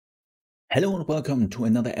Hello and welcome to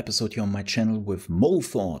another episode here on my channel with Mole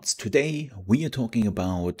Thoughts. Today we are talking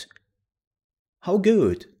about how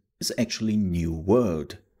good is actually New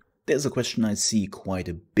World. There's a question I see quite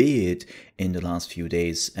a bit in the last few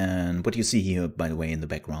days, and what you see here, by the way, in the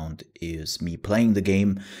background is me playing the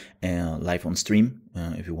game live on stream.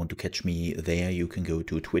 If you want to catch me there, you can go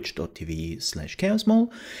to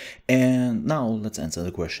twitch.tv/chaosmole. And now let's answer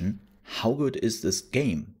the question, how good is this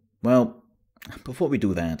game? Well, before we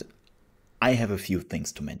do that, I have a few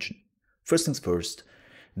things to mention. First things first,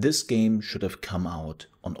 this game should have come out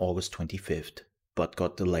on August 25th, but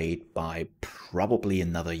got delayed by probably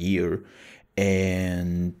another year.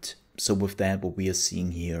 And so with that, what we are seeing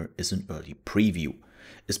here is an early preview,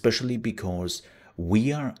 especially because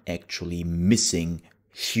we are actually missing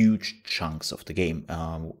huge chunks of the game.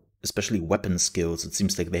 Especially weapon skills. It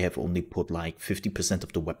seems like they have only put like 50%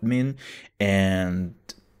 of the weapon in, and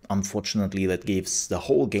unfortunately, that gives the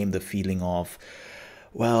whole game the feeling of,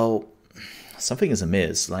 well, something is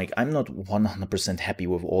amiss. Like, I'm not 100% happy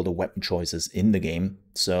with all the weapon choices in the game,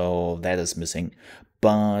 so that is missing.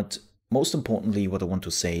 But most importantly, what I want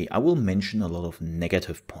to say, I will mention a lot of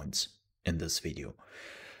negative points in this video.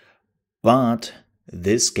 But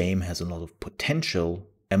this game has a lot of potential,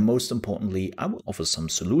 and most importantly, I will offer some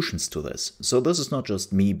solutions to this. So this is not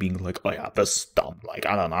just me being like, oh yeah, this is dumb. Like,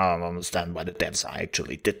 I don't understand why the devs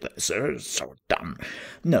actually did this. It's so dumb.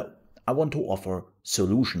 No, I want to offer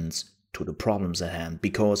solutions to the problems at hand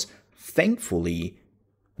because thankfully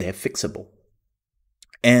they're fixable.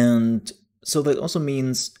 And so that also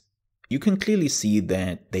means you can clearly see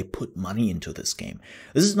that they put money into this game.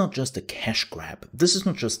 This is not just a cash grab. This is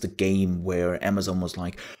not just a game where Amazon was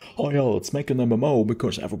like, oh yeah, let's make an MMO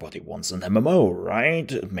because everybody wants an MMO,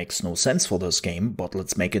 right? It makes no sense for this game, but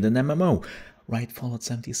let's make it an MMO. Right, Fallout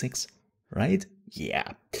 76? Right?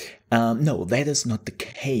 Yeah. No, that is not the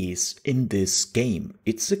case in this game.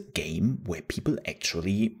 It's a game where people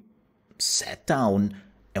actually sat down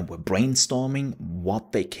and were brainstorming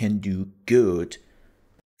what they can do good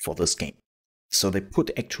for this game. So they put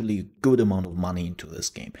actually a good amount of money into this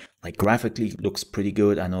game. Like, graphically it looks pretty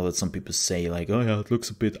good. I know that some people say like, oh yeah, it looks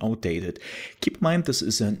a bit outdated. Keep in mind this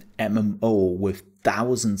is an MMO with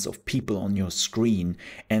thousands of people on your screen,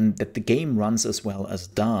 and that the game runs as well as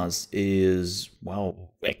does is,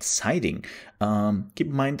 well, exciting. Keep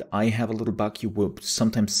in mind I have a little bug you will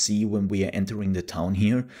sometimes see when we are entering the town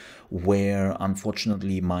here, where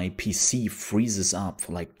unfortunately my PC freezes up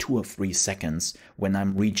for like 2 or 3 seconds when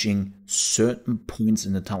I'm reaching certain points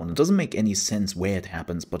in the town. It doesn't make any sense where it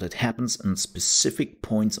happens, but it happens on specific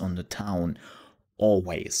points on the town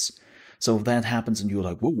always. So if that happens and you're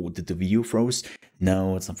like, whoa, did the video froze?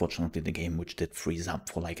 No, it's unfortunately the game which did freeze up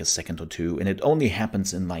for like a second or two, and it only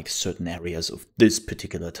happens in like certain areas of this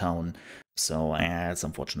particular town. So it's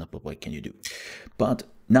unfortunate, but what can you do? But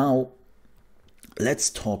now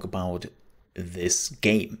let's talk about this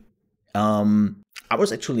game. I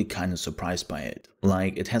was actually kind of surprised by it.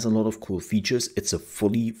 Like, it has a lot of cool features. It's a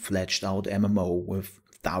fully fledged out MMO with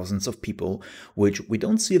thousands of people, which we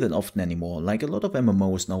don't see that often anymore. Like, a lot of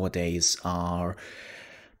MMOs nowadays are,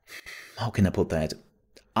 how can I put that,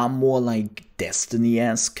 are more like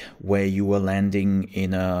Destiny-esque, where you are landing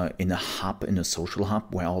in a hub, in a social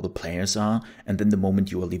hub where all the players are, and then the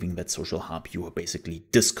moment you are leaving that social hub, you are basically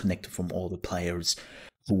disconnected from all the players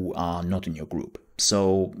who are not in your group.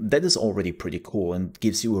 So that is already pretty cool and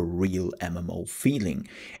gives you a real MMO feeling.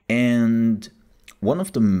 And one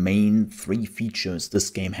of the main 3 features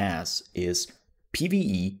this game has is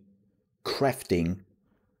PvE, crafting,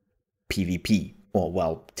 PvP. Or,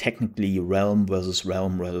 well, technically realm versus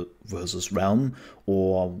realm versus realm,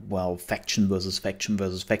 or, well, faction versus faction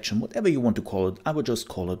versus faction, whatever you want to call it. I would just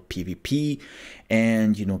call it PvP,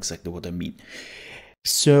 and you know exactly what I mean.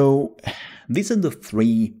 So these are the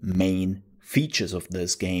 3 main features of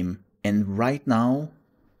this game, and right now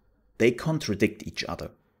they contradict each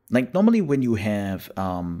other. Like, normally when you have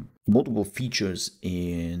multiple features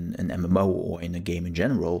in an MMO or in a game in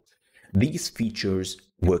general, these features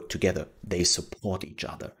work together. They support each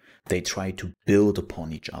other. They try to build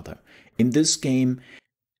upon each other. In this game,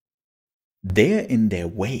 they're in their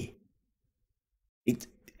way.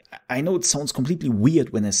 I know it sounds completely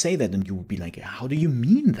weird when I say that, and you would be like, how do you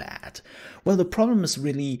mean that? Well, the problem is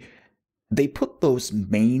really, they put those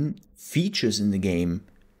main features in the game,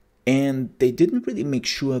 and they didn't really make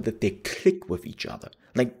sure that they click with each other.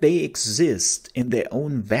 Like, they exist in their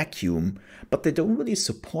own vacuum, but they don't really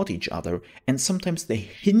support each other, and sometimes they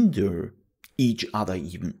hinder each other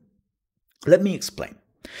even. Let me explain.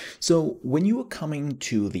 So when you are coming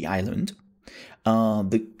to the island,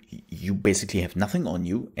 the you basically have nothing on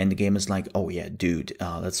you, and the game is like, oh yeah, dude,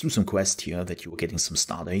 let's do some quest here that you are getting some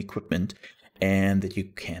starter equipment and that you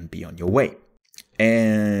can be on your way.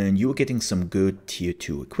 And you were getting some good tier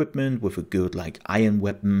 2 equipment with a good like iron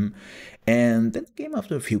weapon, and then the game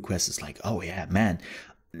after a few quests is like, oh yeah, man,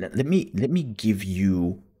 let me give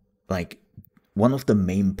you like one of the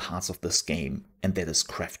main parts of this game, and that is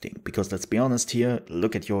crafting. Because let's be honest here,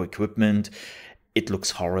 look at your equipment, it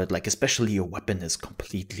looks horrid, like especially your weapon is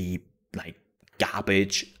completely like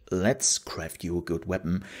garbage. Let's craft you a good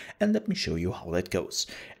weapon, and let me show you how that goes.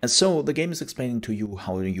 And so the game is explaining to you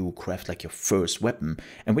how you craft like your first weapon,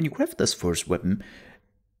 and when you craft this first weapon,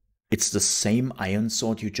 it's the same iron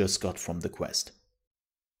sword you just got from the quest.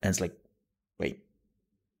 And it's like, wait,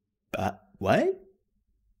 what?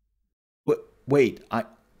 Wait, I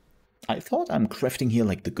thought I'm crafting here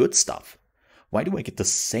like the good stuff. Why do I get the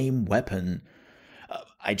same weapon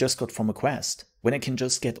I just got from a quest? When I can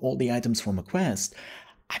just get all the items from a quest,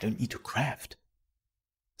 I don't need to craft.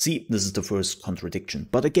 See, this is the first contradiction,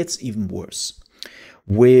 but it gets even worse.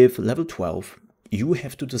 With level 12, you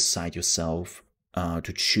have to decide yourself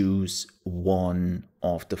to choose one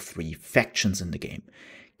of the 3 factions in the game.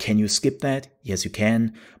 Can you skip that? Yes, you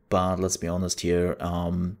can, but let's be honest here,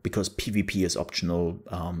 because PvP is optional,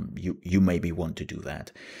 you maybe want to do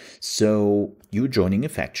that. So you're joining a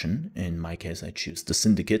faction. In my case, I choose the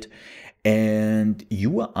Syndicate, and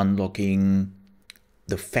you are unlocking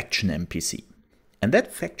the faction NPC. And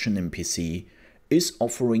that faction NPC is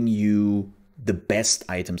offering you the best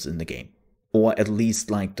items in the game, or at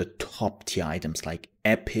least like the top tier items, like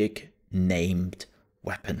epic named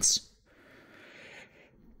weapons.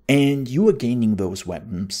 And you are gaining those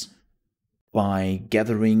weapons by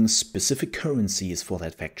gathering specific currencies for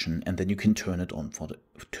that faction, and then you can turn it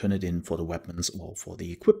in for the weapons or for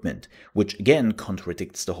the equipment, which again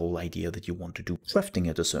contradicts the whole idea that you want to do crafting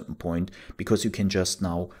at a certain point, because you can just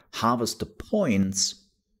now harvest the points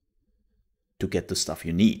to get the stuff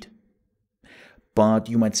you need. But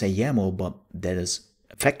you might say, yeah, well, but that is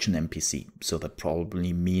a faction NPC, so that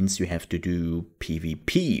probably means you have to do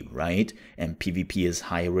PvP, right? And PvP is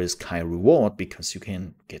high risk, high reward, because you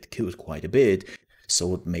can get killed quite a bit,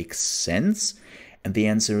 so it makes sense. And the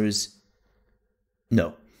answer is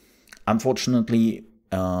no. Unfortunately,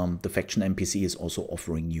 the faction NPC is also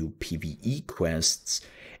offering you PvE quests,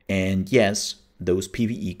 and yes, those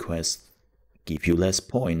PvE quests give you less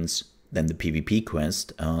points than the PvP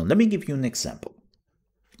quest. Let me give you an example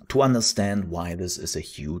to understand why this is a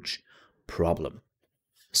huge problem.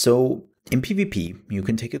 So in PvP, you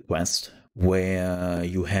can take a quest where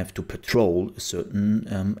you have to patrol a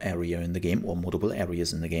certain area in the game, or multiple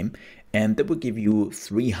areas in the game, and that will give you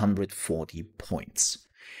 340 points.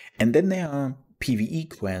 And then there are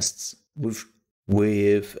PvE quests with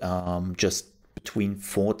just between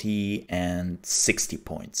 40 and 60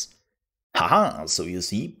 points. Haha, so you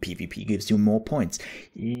see, PvP gives you more points.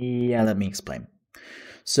 Yeah, let me explain.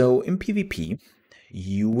 So in PvP,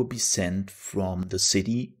 you will be sent from the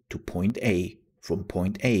city to point A, from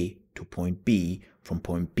point A to point B, from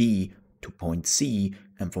point B to point C,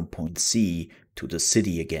 and from point C to the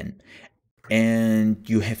city again. And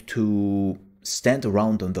you have to stand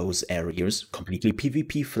around on those areas, completely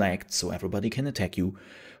PvP flagged, so everybody can attack you,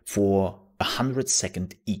 for 100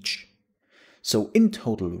 seconds each. So in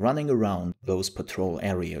total, running around those patrol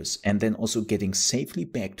areas and then also getting safely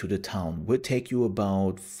back to the town will take you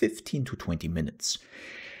about 15 to 20 minutes.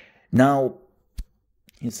 Now,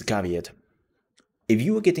 here's the caveat. If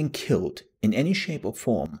you are getting killed in any shape or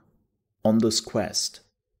form on this quest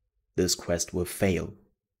will fail,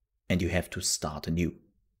 and you have to start anew.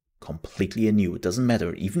 Completely anew. It doesn't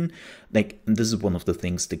matter. Even, like, this is one of the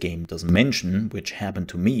things the game doesn't mention, which happened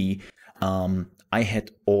to me. I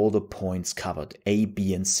had all the points covered, A,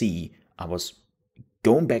 B, and C. I was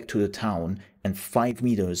going back to the town, and 5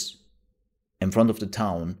 meters in front of the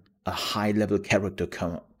town, a high-level character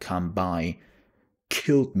come by,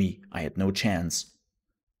 killed me. I had no chance,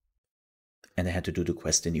 and I had to do the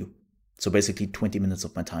quest anew. So basically 20 minutes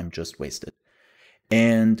of my time just wasted.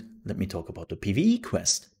 And let me talk about the PvE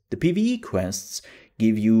quest. The PvE quests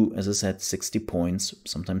give you, as I said, 60 points,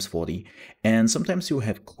 sometimes 40. And sometimes you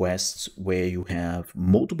have quests where you have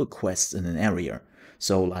multiple quests in an area.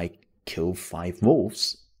 So like, kill 5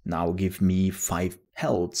 wolves, now give me 5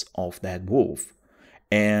 pelts of that wolf.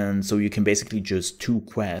 And so you can basically just 2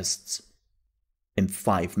 quests in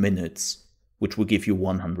 5 minutes, which will give you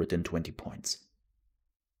 120 points.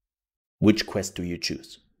 Which quest do you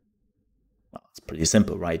choose? Well, it's pretty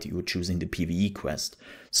simple, right? You're choosing the PvE quest.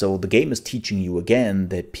 So the game is teaching you again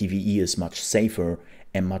that PvE is much safer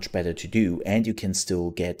and much better to do, and you can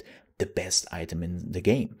still get the best item in the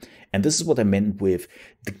game. And this is what I meant with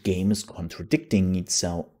the game is contradicting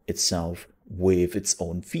itself with its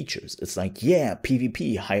own features. It's like, yeah,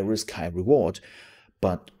 PvP, high risk, high reward,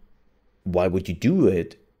 but why would you do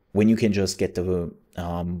it when you can just get the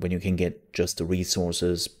just the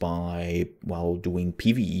resources by doing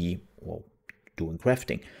PvE or doing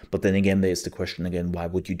crafting? But then again, there's the question again, why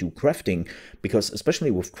would you do crafting? Because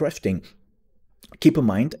especially with crafting, keep in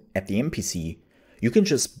mind, at the NPC, you can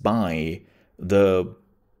just buy the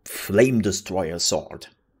Flame Destroyer sword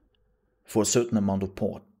for a certain amount of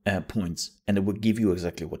points, and it would give you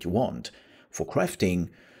exactly what you want. For crafting,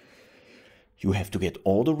 you have to get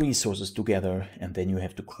all the resources together, and then you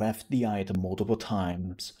have to craft the item multiple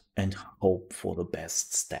times and hope for the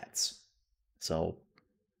best stats. So,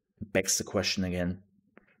 begs the question again,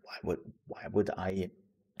 why would I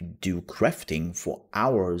do crafting for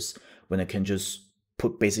hours when I can just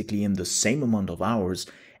put basically in the same amount of hours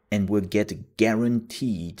and will get a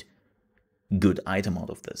guaranteed good item out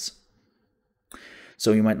of this?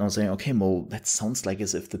 So you might not say, okay, Mo, that sounds like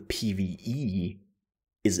as if the PvE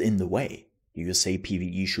is in the way. Do you say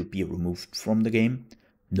PvE should be removed from the game?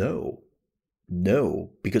 No,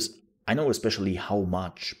 because I know especially how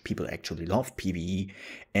much people actually love PvE,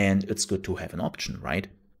 and it's good to have an option, right?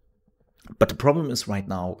 But the problem is right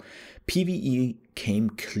now, PvE came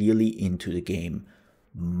clearly into the game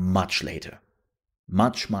much later.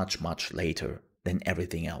 Much later than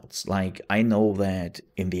everything else. Like, I know that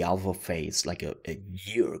in the alpha phase, like a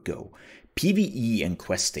year ago, PvE and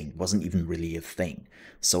questing wasn't even really a thing.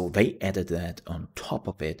 So they added that on top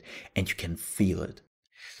of it, and you can feel it.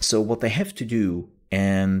 So what they have to do,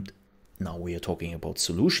 and now we are talking about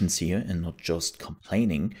solutions here and not just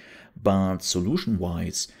complaining, but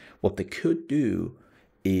solution-wise, what they could do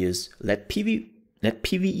is let PvE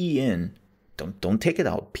in. Don't take it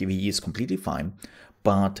out. PvE is completely fine,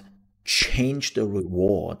 but change the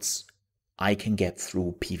rewards I can get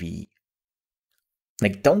through PvE.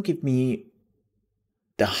 Like, don't give me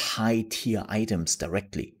the high tier items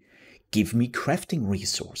directly. Give me crafting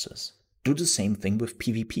resources. Do the same thing with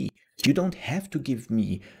PvP. You don't have to give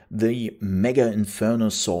me the Mega Inferno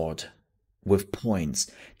sword with points.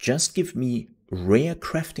 Just give me rare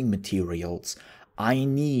crafting materials I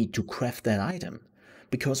need to craft that item.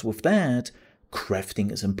 Because with that,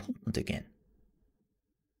 crafting is important again.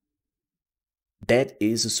 That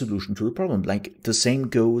is a solution to the problem. Like, the same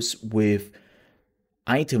goes with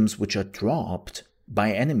items which are dropped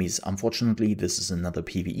by enemies. Unfortunately, this is another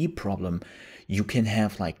PvE problem. You can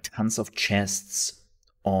have like tons of chests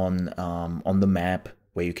on the map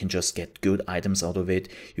where you can just get good items out of it.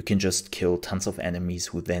 You can just kill tons of enemies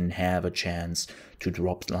who then have a chance to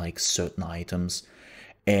drop like certain items,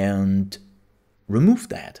 and remove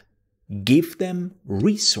that. Give them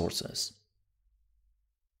resources.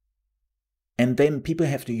 And then people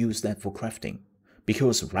have to use that for crafting.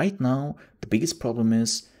 Because right now, the biggest problem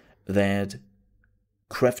is that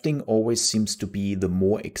crafting always seems to be the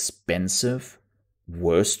more expensive,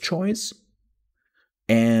 worst choice.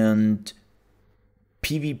 And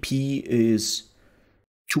PvP is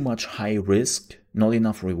too much high risk, not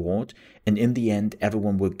enough reward. And in the end,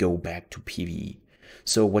 everyone will go back to PvE.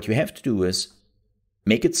 So what you have to do is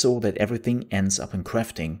make it so that everything ends up in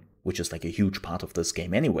crafting, which is like a huge part of this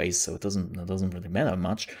game anyways, so it doesn't really matter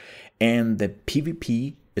much. And the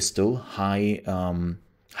PvP is still high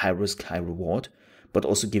risk, high reward, but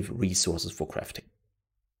also give resources for crafting.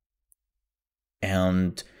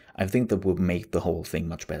 And I think that will make the whole thing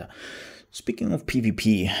much better. Speaking of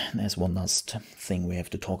PvP, there's one last thing we have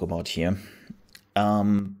to talk about here.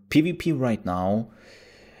 PvP right now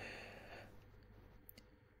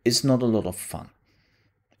is not a lot of fun.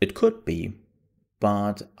 It could be,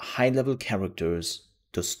 but high-level characters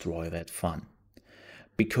destroy that fun.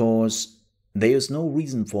 Because there is no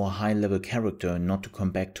reason for a high-level character not to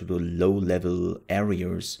come back to the low-level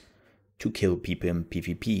areas to kill people in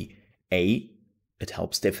PvP. A, it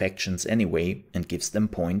helps their factions anyway and gives them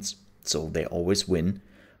points, so they always win.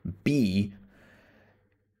 B,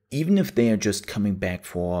 even if they are just coming back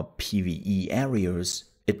for PvE areas,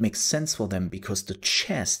 it makes sense for them because the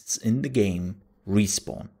chests in the game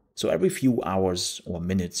respawn. So every few hours or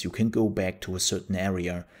minutes you can go back to a certain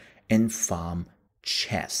area and farm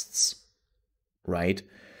chests, right?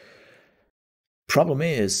 Problem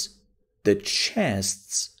is, the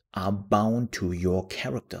chests are bound to your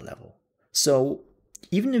character level. So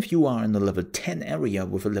even if you are in the level 10 area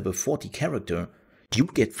with a level 40 character, you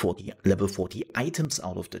get level 40 items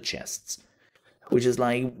out of the chests. Which is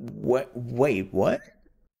like, wait, what?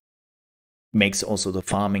 makes also the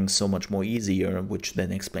farming so much more easier, which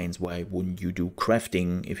then explains why wouldn't you do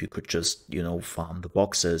crafting if you could just, farm the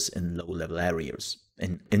boxes in low level areas.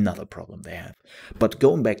 And another problem they have. But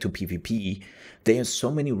going back to PvP, there are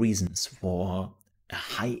so many reasons for a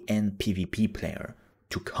high-end PvP player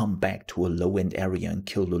to come back to a low-end area and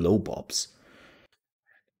kill the low mobs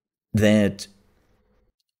that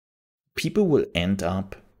people will end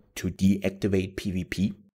up to deactivate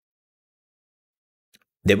PvP.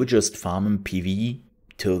 They will just farm in PvE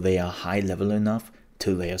till they are high level enough,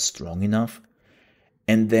 till they are strong enough,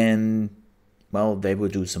 and then, well, they will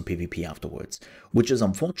do some PvP afterwards. Which is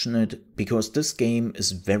unfortunate because this game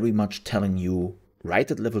is very much telling you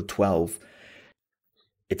right at level 12,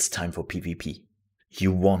 it's time for PvP.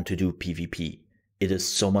 You want to do PvP. It is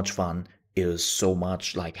so much fun. It is so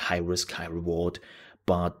much like high risk, high reward.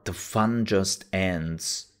 But the fun just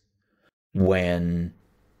ends when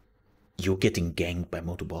you're getting ganked by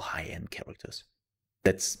multiple high-end characters.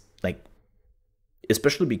 That's like,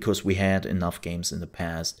 especially because we had enough games in the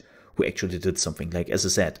past who actually did something like, as I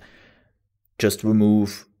said, just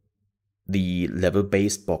remove the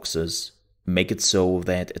level-based boxes, make it so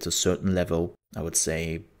that at a certain level, I would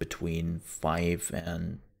say between 5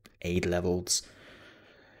 and 8 levels,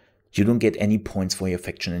 you don't get any points for your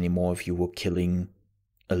faction anymore if you were killing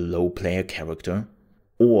a low player character,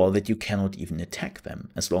 or that you cannot even attack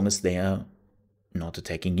them as long as they are not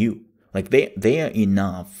attacking you. Like, they are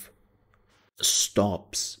enough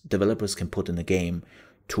stops developers can put in a game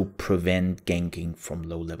to prevent ganking from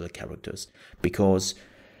low level characters. Because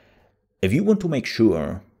if you want to make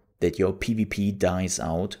sure that your PvP dies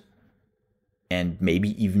out, and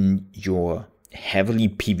maybe even your heavily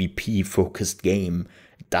PvP focused game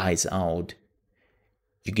dies out,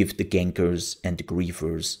 you give the gankers and the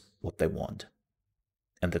griefers what they want.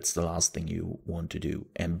 And that's the last thing you want to do.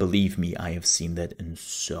 And believe me, I have seen that in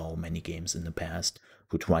so many games in the past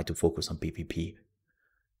who try to focus on PvP.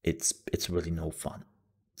 It's really no fun.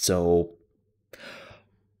 So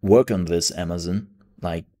work on this, Amazon.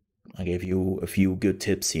 Like, I gave you a few good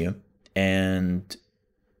tips here. And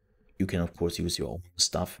you can, of course, use your own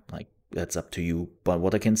stuff. Like, that's up to you. But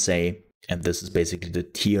what I can say, and this is basically the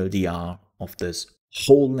TLDR of this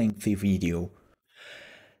whole lengthy video,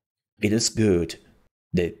 it is good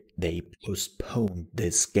that they postpone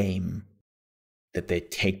this game, that they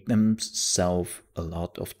take themselves a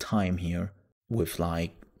lot of time here with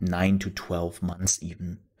like 9 to 12 months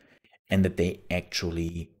even, and that they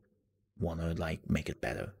actually want to like make it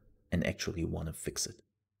better and actually want to fix it.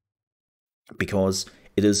 Because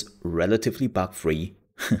it is relatively bug free,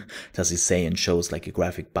 does he say, and shows like a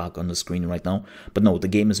graphic bug on the screen right now. But no, the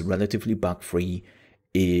game is relatively bug free.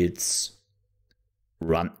 It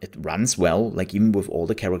runs well, like even with all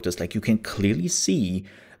the characters, like you can clearly see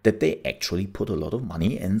that they actually put a lot of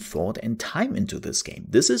money and thought and time into this game.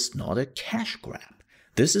 This is not a cash grab.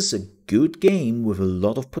 This is a good game with a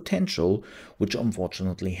lot of potential, which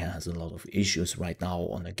unfortunately has a lot of issues right now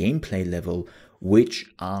on a gameplay level,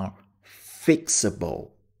 which are fixable.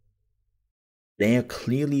 They are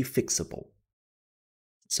clearly fixable.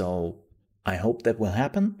 So I hope that will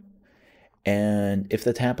happen. And if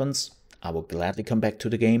that happens, I will gladly come back to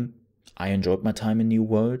the game. I enjoyed my time in New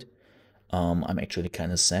World. I'm actually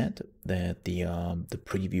kind of sad that the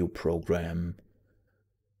preview program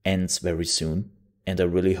ends very soon, and I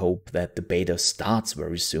really hope that the beta starts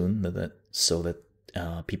very soon, so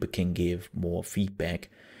that people can give more feedback.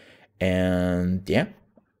 And yeah,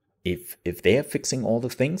 if they are fixing all the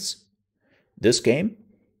things, this game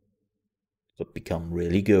could become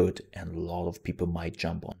really good, and a lot of people might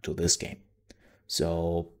jump onto this game.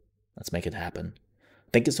 So let's make it happen.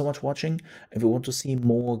 Thank you so much for watching. If you want to see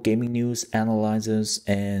more gaming news, analyzes,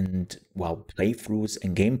 and, well, playthroughs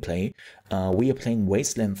and gameplay, we are playing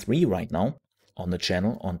Wasteland 3 right now on the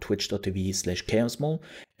channel on twitch.tv/chaosmole,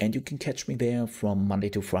 and you can catch me there from Monday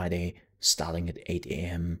to Friday, starting at 8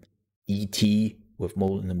 AM ET with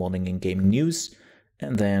Mole in the morning and gaming news,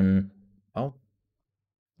 and then, well,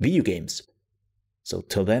 video games. So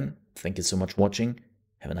till then, thank you so much for watching.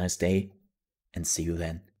 Have a nice day, and see you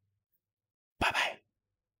then. Bye bye.